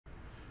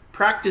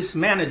Practice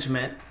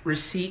management,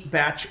 receipt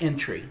batch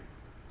entry.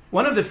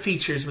 One of the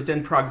features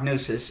within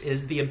Prognosis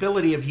is the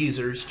ability of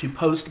users to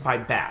post by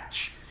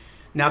batch.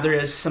 Now there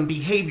is some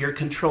behavior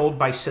controlled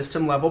by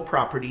system level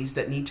properties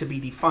that need to be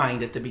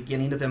defined at the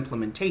beginning of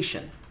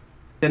implementation.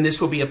 Then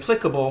this will be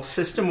applicable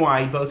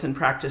system-wide both in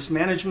practice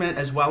management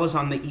as well as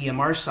on the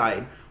EMR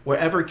side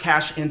wherever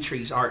cache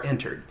entries are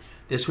entered.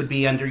 This would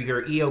be under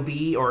your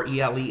EOB or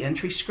ELE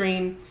entry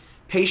screen,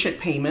 patient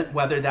payment,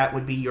 whether that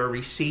would be your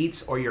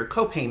receipts or your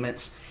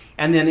co-payments,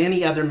 and then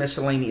any other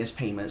miscellaneous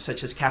payments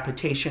such as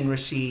capitation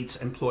receipts,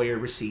 employer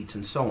receipts,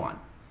 and so on.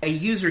 A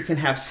user can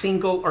have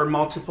single or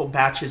multiple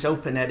batches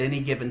open at any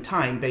given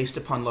time based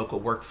upon local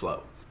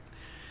workflow.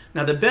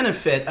 Now the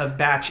benefit of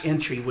batch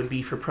entry would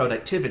be for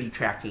productivity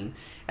tracking,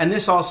 and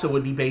this also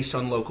would be based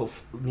on local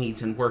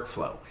needs and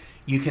workflow.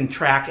 You can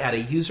track at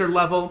a user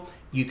level,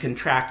 you can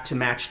track to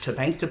match to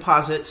bank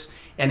deposits,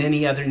 and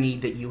any other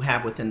need that you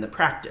have within the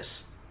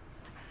practice.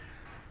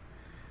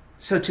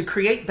 So to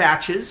create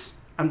batches,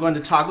 I'm going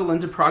to toggle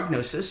into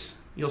Prognosis.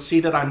 You'll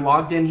see that I'm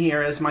logged in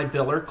here as my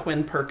biller,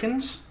 Quinn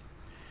Perkins.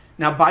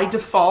 Now by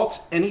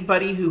default,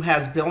 anybody who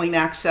has billing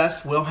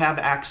access will have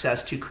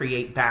access to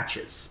create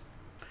batches.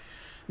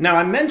 Now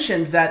I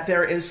mentioned that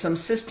there is some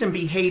system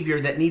behavior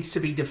that needs to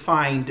be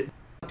defined.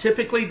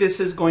 Typically this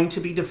is going to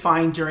be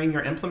defined during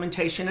your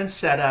implementation and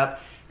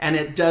setup, and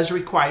it does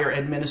require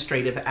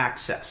administrative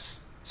access.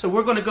 So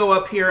we're going to go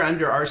up here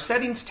under our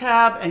Settings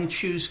tab and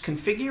choose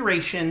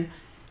Configuration,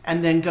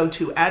 and then go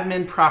to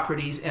Admin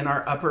Properties in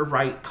our upper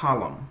right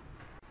column.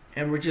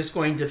 And we're just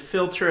going to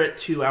filter it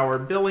to our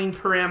billing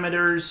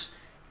parameters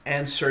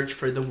and search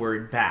for the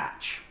word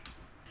batch.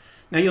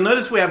 Now you'll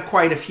notice we have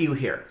quite a few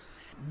here.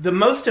 The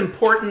most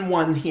important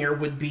one here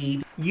would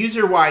be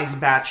user-wise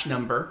batch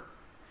number.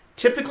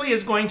 Typically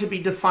is going to be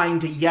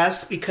defined to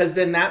yes, because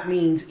then that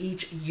means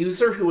each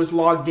user who is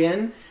logged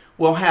in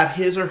will have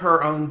his or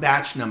her own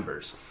batch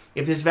numbers.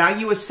 If this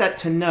value is set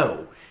to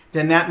no,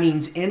 then that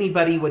means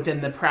anybody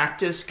within the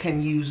practice can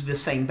use the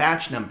same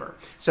batch number.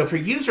 So for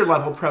user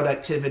level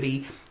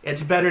productivity,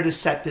 it's better to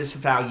set this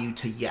value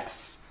to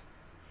yes.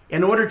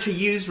 In order to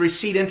use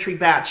receipt entry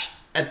batch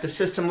at the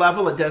system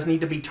level, it does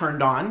need to be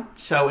turned on.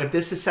 So if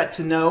this is set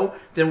to no,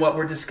 then what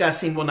we're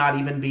discussing will not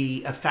even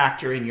be a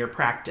factor in your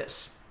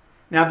practice.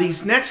 Now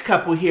these next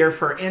couple here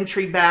for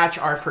entry batch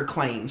are for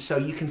claims, so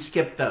you can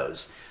skip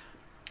those.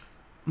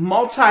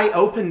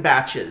 Multi-open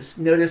batches,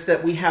 notice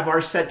that we have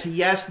ours set to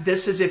yes.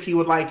 This is if you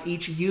would like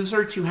each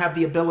user to have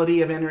the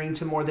ability of entering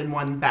to more than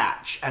one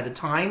batch at a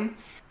time.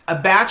 A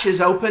batch is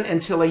open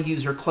until a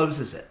user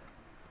closes it.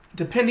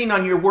 Depending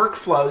on your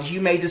workflows, you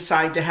may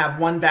decide to have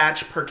one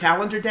batch per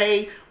calendar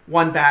day,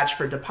 one batch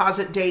for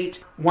deposit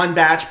date, one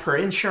batch per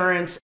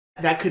insurance.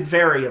 That could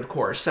vary, of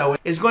course. So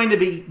it's going to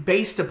be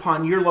based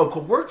upon your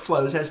local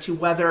workflows as to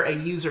whether a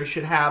user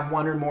should have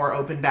one or more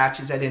open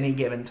batches at any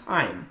given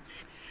time.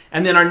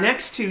 And then our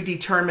next two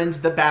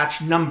determines the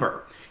batch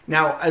number.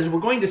 Now, as we're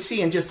going to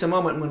see in just a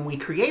moment, when we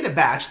create a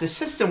batch, the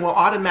system will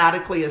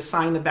automatically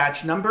assign the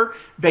batch number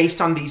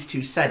based on these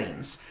two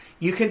settings.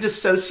 You can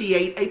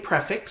dissociate a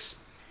prefix.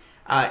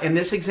 In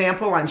this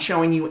example, I'm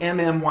showing you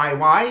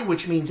MMYY,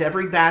 which means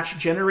every batch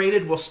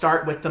generated will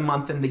start with the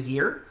month and the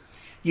year.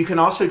 You can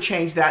also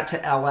change that to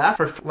LF,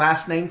 for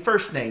last name,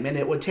 first name, and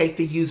it would take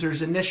the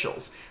user's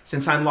initials.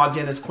 Since I'm logged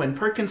in as Quinn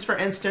Perkins, for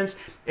instance,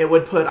 it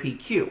would put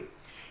PQ.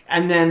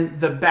 And then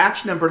the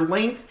batch number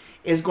length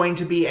is going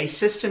to be a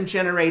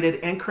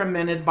system-generated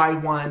incremented by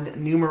one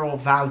numeral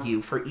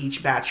value for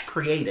each batch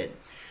created.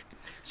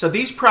 So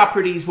these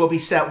properties will be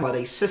set at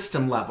a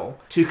system level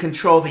to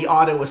control the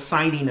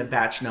auto-assigning of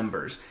batch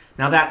numbers.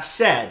 Now that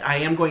said, I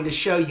am going to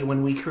show you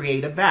when we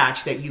create a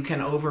batch that you can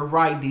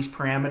override these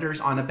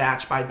parameters on a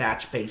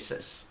batch-by-batch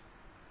basis.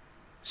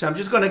 So I'm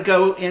just going to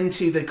go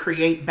into the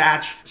Create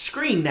Batch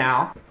screen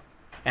now,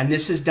 and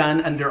this is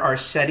done under our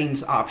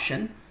Settings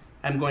option.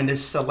 I'm going to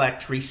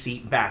select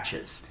Receipt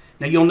Batches.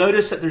 Now you'll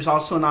notice that there's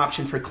also an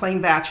option for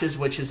Claim Batches,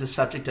 which is the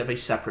subject of a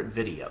separate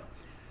video.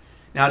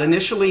 Now it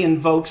initially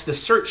invokes the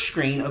search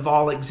screen of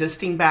all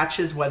existing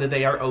batches, whether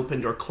they are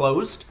opened or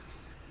closed.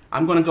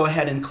 I'm going to go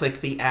ahead and click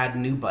the Add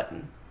New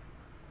button.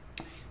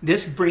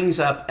 This brings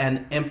up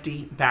an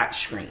empty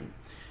batch screen.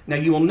 Now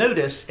you will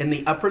notice in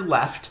the upper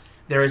left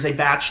there is a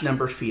batch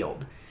number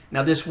field.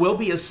 Now this will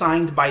be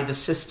assigned by the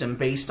system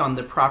based on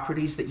the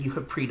properties that you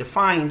have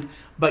predefined,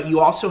 but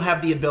you also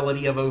have the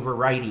ability of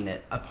overriding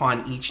it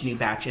upon each new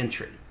batch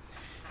entry.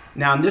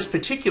 Now in this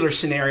particular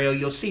scenario,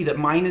 you'll see that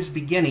mine is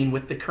beginning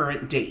with the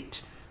current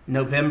date,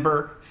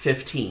 November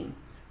 15,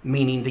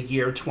 meaning the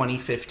year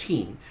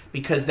 2015,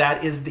 because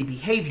that is the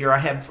behavior I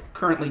have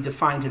currently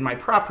defined in my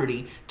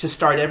property to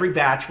start every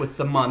batch with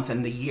the month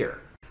and the year.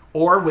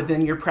 Or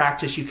within your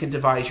practice, you can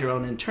devise your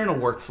own internal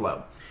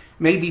workflow.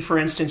 Maybe, for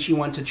instance, you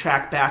want to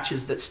track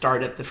batches that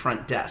start at the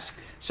front desk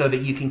so that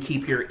you can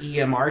keep your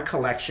EMR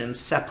collections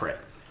separate.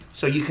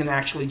 So you can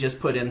actually just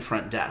put in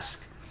front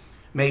desk.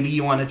 Maybe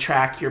you want to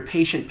track your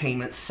patient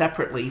payments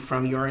separately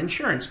from your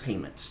insurance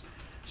payments.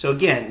 So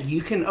again,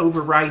 you can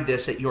override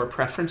this at your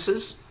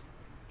preferences.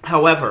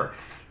 However,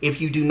 If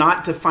you do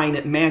not define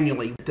it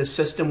manually, the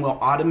system will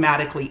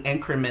automatically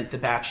increment the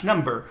batch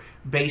number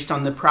based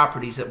on the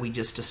properties that we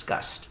just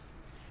discussed.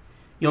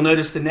 You'll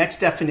notice the next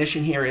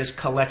definition here is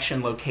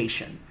collection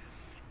location.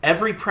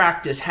 Every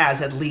practice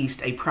has at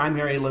least a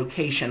primary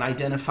location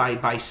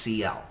identified by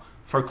CL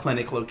for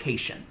clinic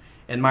location.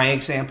 In my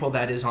example,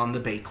 that is on the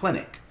Bay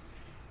Clinic.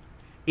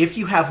 If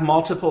you have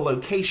multiple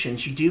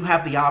locations, you do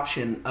have the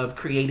option of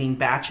creating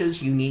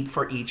batches unique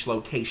for each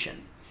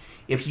location.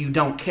 If you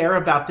don't care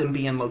about them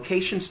being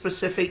location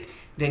specific,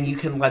 then you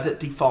can let it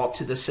default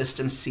to the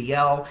system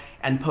CL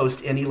and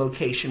post any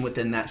location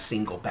within that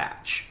single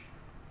batch.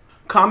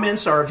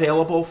 Comments are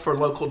available for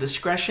local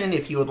discretion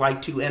if you would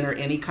like to enter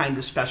any kind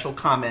of special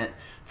comment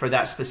for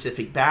that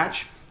specific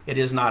batch. It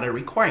is not a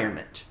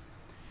requirement.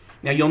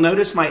 Now you'll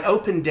notice my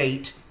open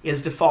date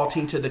is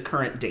defaulting to the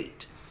current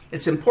date.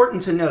 It's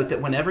important to note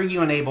that whenever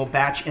you enable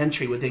batch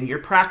entry within your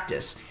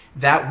practice,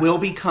 that will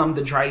become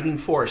the driving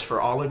force for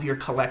all of your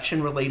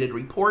collection-related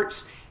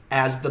reports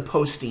as the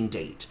posting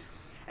date.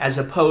 As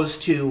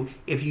opposed to,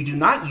 if you do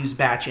not use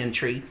batch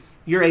entry,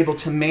 you're able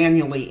to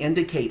manually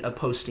indicate a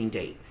posting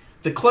date.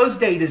 The close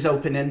date is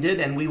open-ended,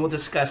 and we will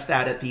discuss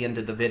that at the end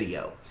of the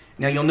video.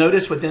 Now you'll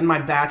notice within my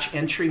batch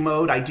entry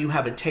mode, I do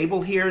have a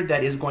table here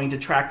that is going to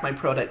track my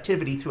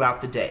productivity throughout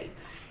the day.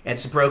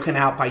 It's broken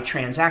out by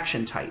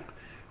transaction type.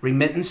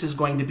 Remittance is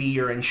going to be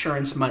your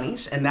insurance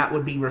monies, and that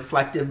would be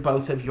reflective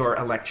both of your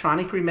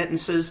electronic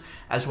remittances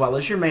as well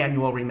as your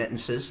manual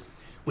remittances.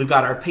 We've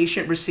got our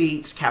patient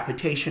receipts,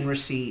 capitation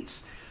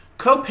receipts.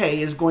 Copay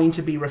is going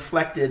to be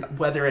reflected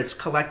whether it's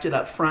collected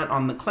up front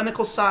on the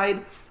clinical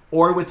side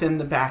or within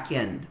the back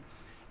end.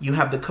 You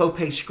have the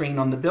copay screen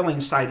on the billing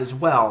side as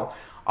well,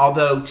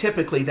 although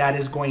typically that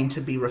is going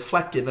to be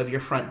reflective of your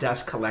front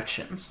desk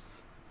collections.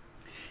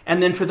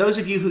 And then for those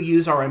of you who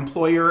use our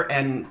employer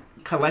and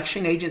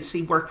collection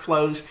agency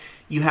workflows,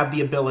 you have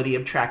the ability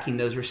of tracking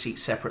those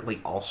receipts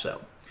separately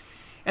also.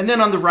 And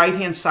then on the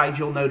right-hand side,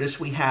 you'll notice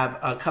we have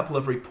a couple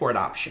of report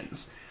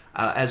options,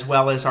 as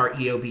well as our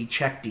EOB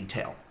check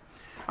detail.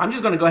 I'm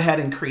just going to go ahead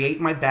and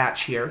create my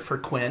batch here for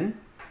Quinn,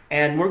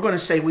 and we're going to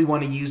say we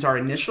want to use our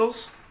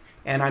initials,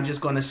 and I'm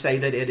just going to say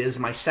that it is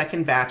my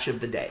second batch of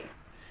the day.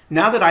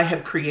 Now that I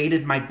have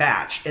created my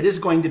batch, it is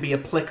going to be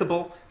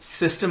applicable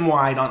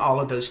system-wide on all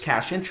of those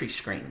cash entry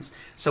screens.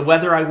 So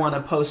whether I want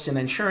to post an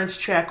insurance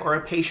check or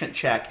a patient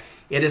check,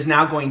 it is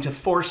now going to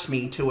force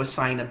me to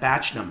assign a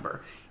batch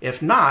number.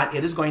 If not,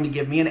 it is going to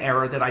give me an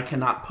error that I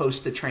cannot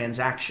post the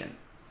transaction.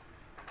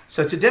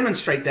 So to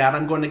demonstrate that,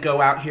 I'm going to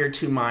go out here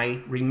to my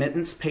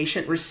remittance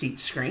patient receipt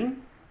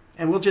screen,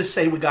 and we'll just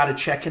say we got a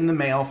check in the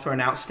mail for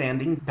an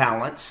outstanding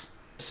balance,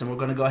 and we're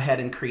going to go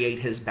ahead and create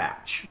his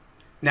batch.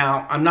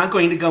 Now, I'm not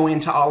going to go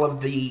into all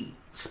of the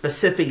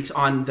specifics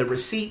on the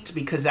receipt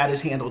because that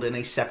is handled in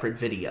a separate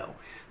video.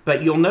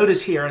 But you'll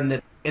notice here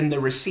in the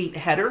receipt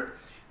header,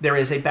 there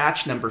is a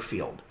batch number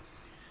field.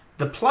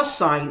 The plus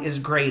sign is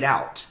grayed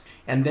out,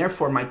 and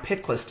therefore my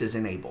pick list is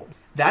enabled.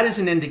 That is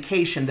an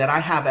indication that I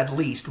have at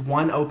least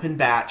one open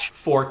batch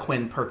for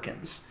Quinn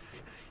Perkins.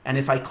 And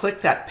if I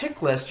click that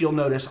pick list, you'll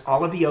notice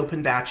all of the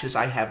open batches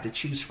I have to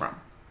choose from.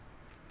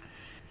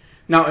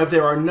 Now, if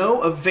there are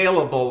no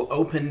available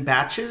open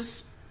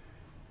batches,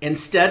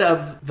 instead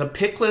of the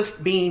pick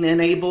list being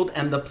enabled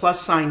and the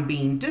plus sign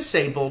being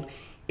disabled,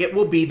 it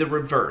will be the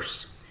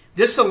reverse.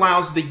 This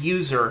allows the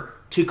user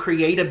to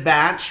create a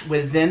batch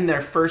within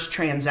their first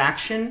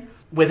transaction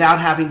without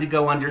having to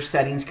go under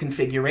settings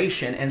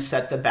configuration and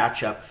set the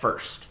batch up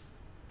first.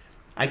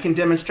 I can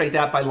demonstrate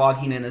that by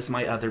logging in as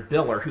my other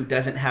biller who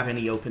doesn't have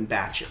any open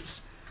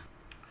batches.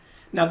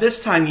 Now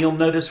this time you'll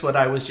notice what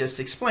I was just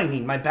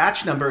explaining. My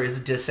batch number is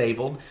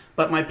disabled,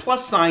 but my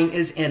plus sign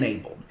is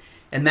enabled.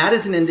 And that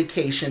is an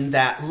indication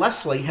that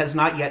Leslie has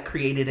not yet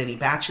created any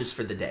batches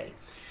for the day.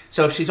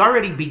 So if she's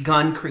already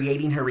begun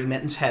creating her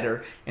remittance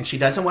header and she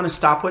doesn't want to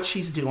stop what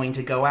she's doing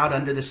to go out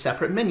under the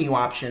separate menu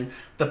option,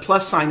 the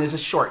plus sign is a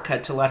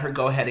shortcut to let her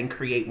go ahead and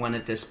create one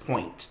at this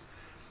point.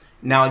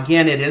 Now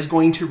again, it is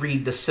going to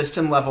read the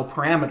system level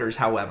parameters,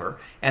 however,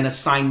 and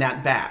assign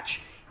that batch.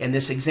 In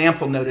this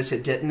example, notice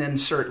it didn't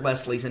insert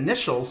Leslie's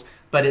initials,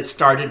 but it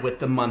started with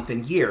the month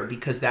and year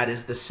because that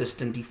is the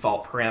system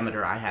default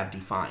parameter I have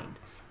defined.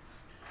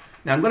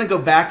 Now I'm going to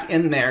go back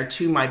in there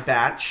to my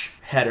batch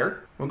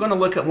header. We're going to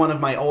look at one of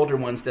my older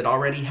ones that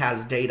already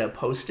has data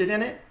posted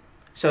in it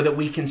so that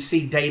we can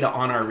see data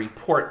on our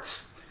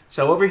reports.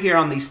 So over here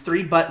on these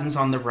three buttons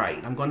on the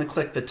right, I'm going to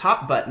click the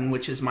top button,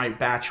 which is my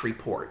batch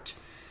report.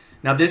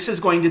 Now this is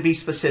going to be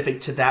specific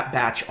to that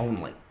batch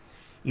only.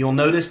 You'll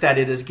notice that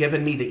it has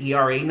given me the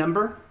ERA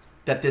number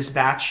that this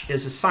batch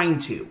is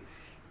assigned to.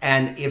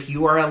 And if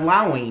you are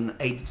allowing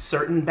a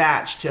certain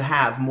batch to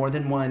have more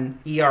than one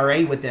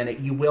ERA within it,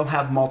 you will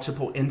have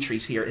multiple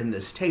entries here in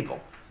this table.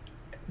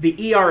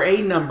 The ERA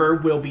number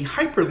will be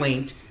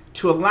hyperlinked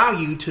to allow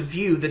you to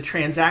view the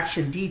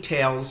transaction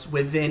details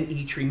within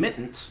each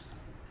remittance.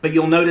 But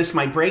you'll notice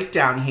my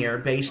breakdown here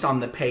based on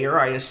the payer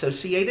I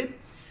associated,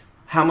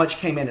 how much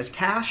came in as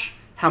cash,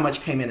 how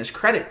much came in as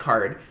credit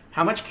card,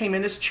 how much came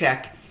in as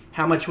check,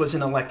 how much was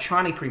an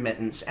electronic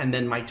remittance, and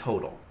then my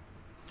total.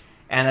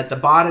 And at the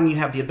bottom, you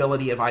have the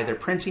ability of either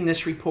printing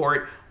this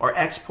report or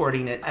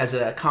exporting it as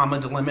a comma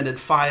delimited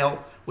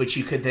file, which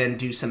you could then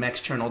do some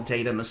external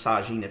data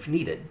massaging if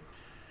needed.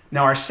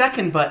 Now our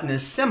second button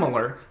is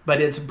similar,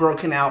 but it's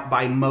broken out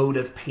by mode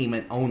of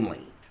payment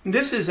only.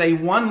 This is a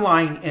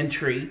one-line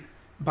entry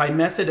by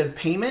method of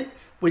payment,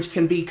 which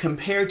can be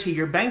compared to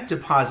your bank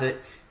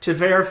deposit to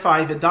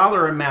verify the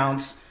dollar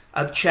amounts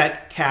of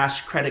check,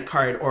 cash, credit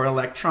card, or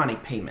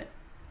electronic payment.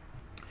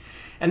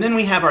 And then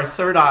we have our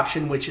third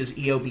option, which is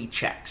EOB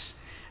checks.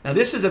 Now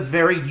this is a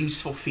very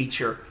useful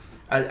feature,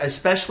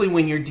 especially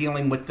when you're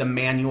dealing with the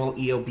manual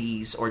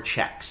EOBs or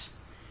checks.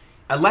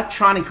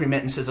 Electronic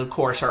remittances, of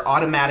course, are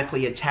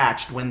automatically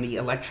attached when the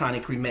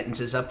electronic remittance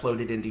is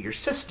uploaded into your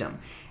system.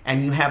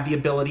 And you have the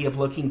ability of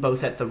looking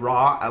both at the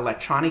raw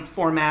electronic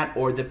format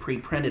or the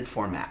pre-printed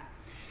format.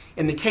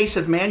 In the case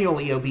of manual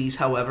EOBs,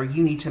 however,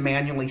 you need to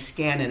manually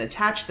scan and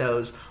attach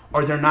those,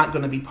 or they're not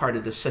going to be part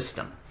of the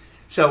system.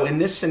 So in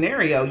this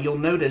scenario, you'll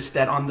notice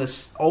that on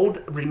this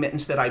old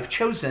remittance that I've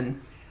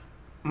chosen,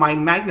 my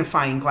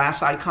magnifying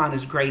glass icon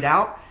is grayed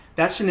out.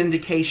 That's an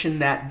indication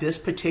that this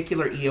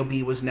particular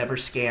EOB was never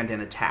scanned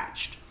and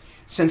attached.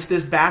 Since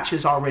this batch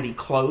is already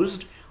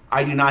closed,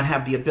 I do not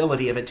have the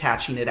ability of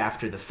attaching it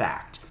after the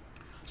fact.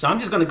 So I'm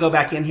just going to go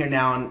back in here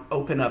now and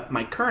open up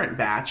my current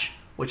batch,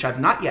 which I've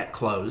not yet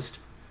closed.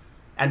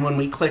 And when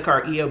we click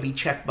our EOB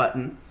check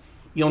button,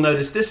 you'll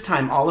notice this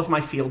time all of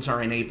my fields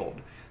are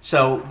enabled.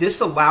 So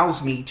this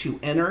allows me to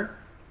enter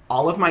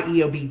all of my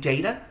EOB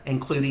data,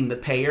 including the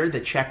payer, the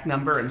check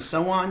number, and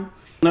so on.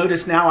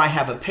 Notice now I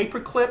have a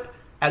paperclip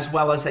as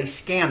well as a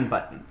scan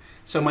button.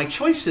 So my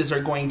choices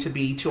are going to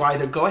be to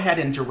either go ahead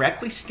and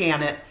directly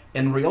scan it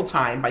in real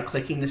time by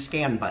clicking the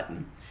scan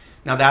button.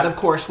 Now that, of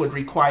course, would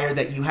require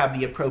that you have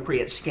the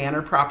appropriate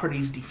scanner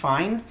properties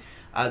defined.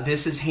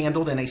 This is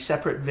handled in a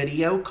separate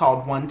video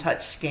called One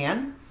Touch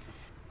Scan.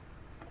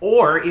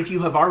 Or if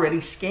you have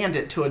already scanned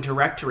it to a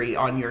directory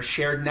on your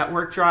shared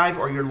network drive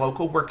or your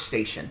local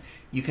workstation,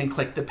 you can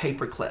click the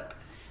paperclip,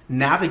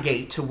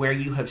 navigate to where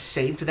you have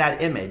saved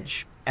that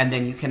image, and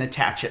then you can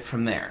attach it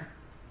from there.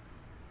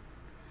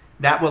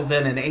 That will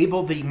then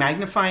enable the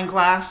magnifying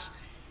glass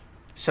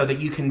so that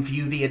you can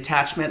view the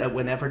attachment at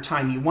whenever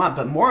time you want.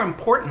 But more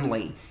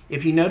importantly,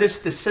 if you notice,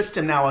 the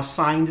system now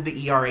assigned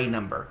the ERA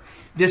number.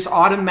 This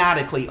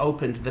automatically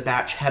opened the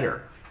batch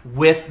header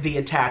with the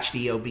attached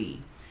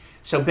EOB.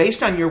 So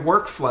based on your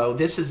workflow,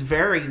 this is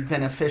very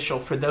beneficial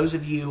for those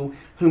of you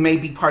who may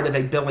be part of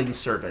a billing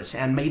service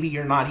and maybe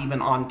you're not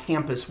even on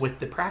campus with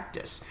the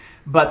practice,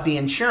 but the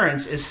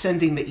insurance is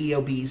sending the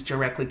EOBs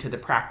directly to the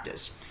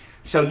practice.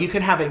 So you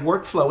can have a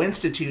workflow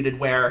instituted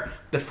where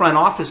the front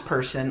office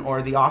person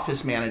or the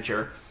office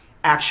manager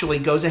actually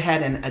goes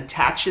ahead and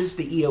attaches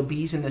the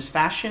EOBs in this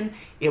fashion.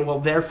 It will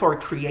therefore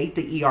create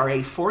the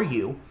ERA for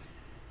you.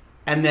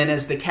 And then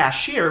as the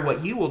cashier,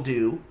 what you will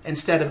do,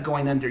 instead of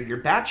going under your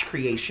batch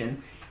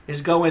creation, is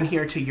go in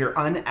here to your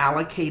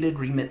unallocated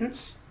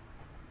remittance,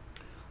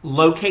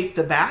 locate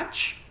the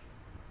batch,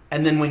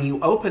 and then when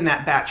you open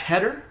that batch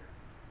header,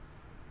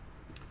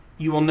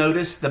 you will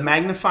notice the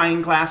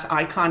magnifying glass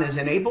icon is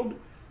enabled,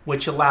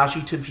 which allows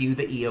you to view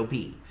the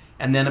EOB.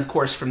 And then, of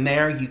course, from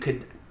there, you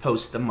could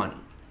post the money.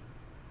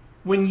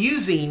 When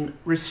using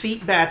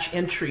receipt batch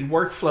entry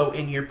workflow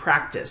in your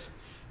practice,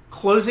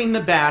 closing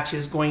the batch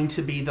is going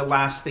to be the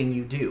last thing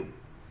you do.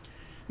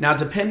 Now,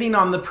 depending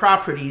on the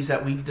properties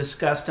that we've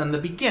discussed in the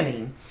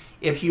beginning,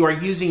 if you are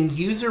using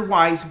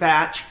user-wise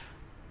batch,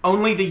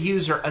 only the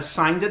user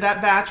assigned to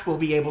that batch will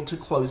be able to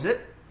close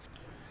it.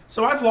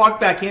 So I've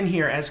logged back in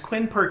here as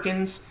Quinn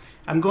Perkins.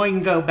 I'm going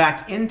to go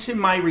back into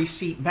my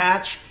receipt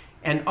batch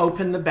and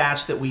open the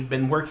batch that we've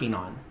been working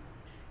on.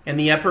 In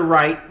the upper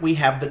right, we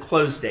have the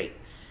close date.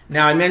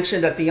 Now, I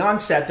mentioned at the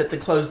onset that the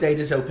close date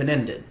is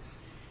open-ended.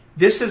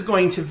 This is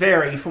going to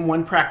vary from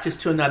one practice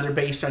to another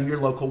based on your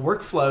local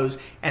workflows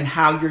and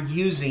how you're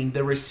using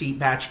the receipt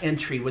batch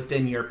entry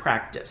within your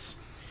practice.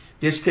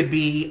 This could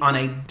be on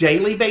a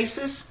daily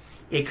basis,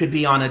 it could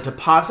be on a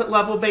deposit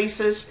level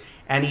basis,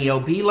 an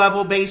EOB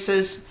level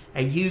basis,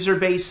 a user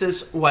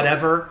basis,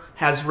 whatever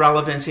has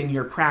relevance in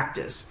your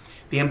practice.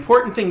 The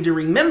important thing to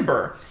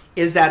remember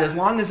is that as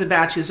long as a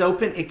batch is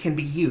open, it can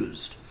be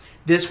used.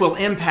 This will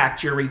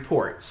impact your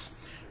reports.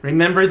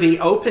 Remember, the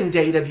open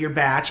date of your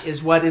batch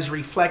is what is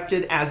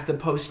reflected as the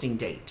posting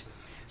date.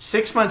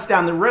 6 months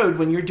down the road,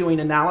 when you're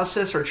doing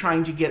analysis or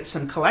trying to get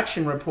some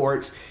collection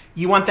reports,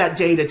 you want that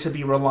data to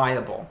be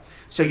reliable.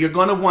 So you're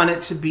going to want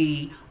it to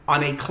be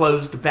on a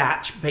closed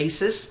batch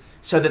basis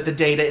so that the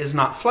data is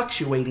not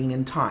fluctuating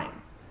in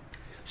time.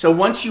 So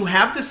once you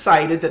have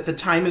decided that the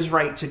time is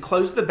right to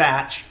close the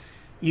batch,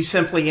 you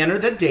simply enter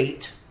the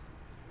date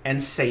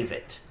and save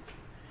it.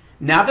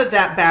 Now that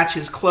that batch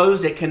is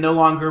closed, it can no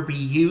longer be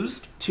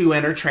used to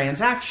enter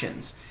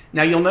transactions.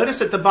 Now you'll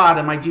notice at the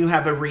bottom I do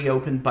have a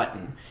reopen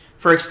button.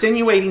 For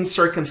extenuating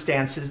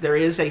circumstances, there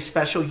is a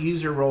special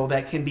user role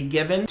that can be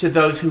given to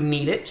those who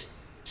need it,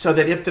 so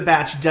that if the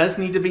batch does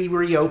need to be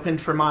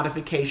reopened for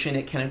modification,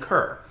 it can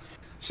occur.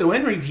 So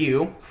in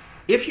review,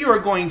 If you are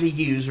going to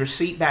use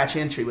receipt batch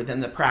entry within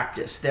the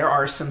practice, there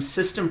are some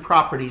system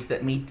properties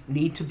that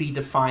need to be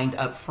defined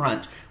up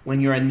front when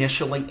you're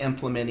initially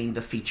implementing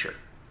the feature.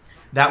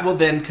 That will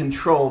then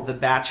control the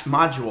batch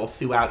module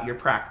throughout your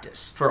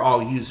practice for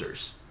all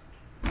users.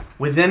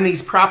 Within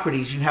these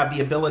properties, you have the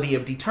ability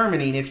of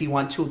determining if you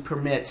want to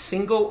permit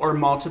single or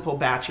multiple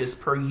batches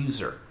per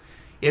user.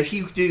 If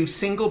you do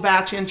single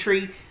batch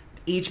entry,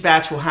 each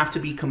batch will have to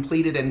be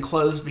completed and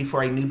closed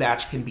before a new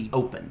batch can be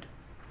opened.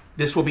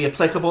 This will be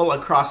applicable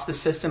across the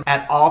system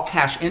at all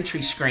cash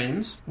entry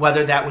screens,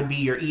 whether that would be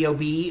your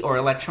EOB or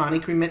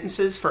electronic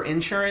remittances for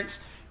insurance,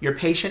 your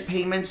patient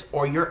payments,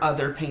 or your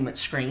other payment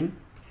screen.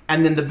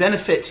 And then the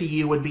benefit to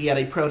you would be at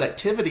a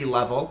productivity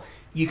level.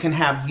 You can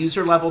have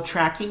user level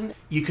tracking.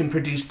 You can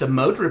produce the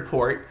mode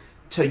report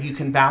so you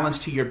can balance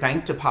to your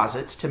bank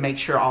deposits to make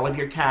sure all of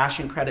your cash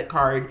and credit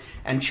card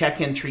and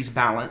check entries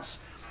balance.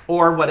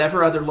 Or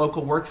whatever other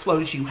local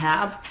workflows you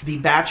have, the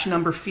batch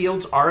number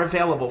fields are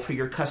available for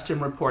your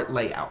custom report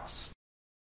layouts.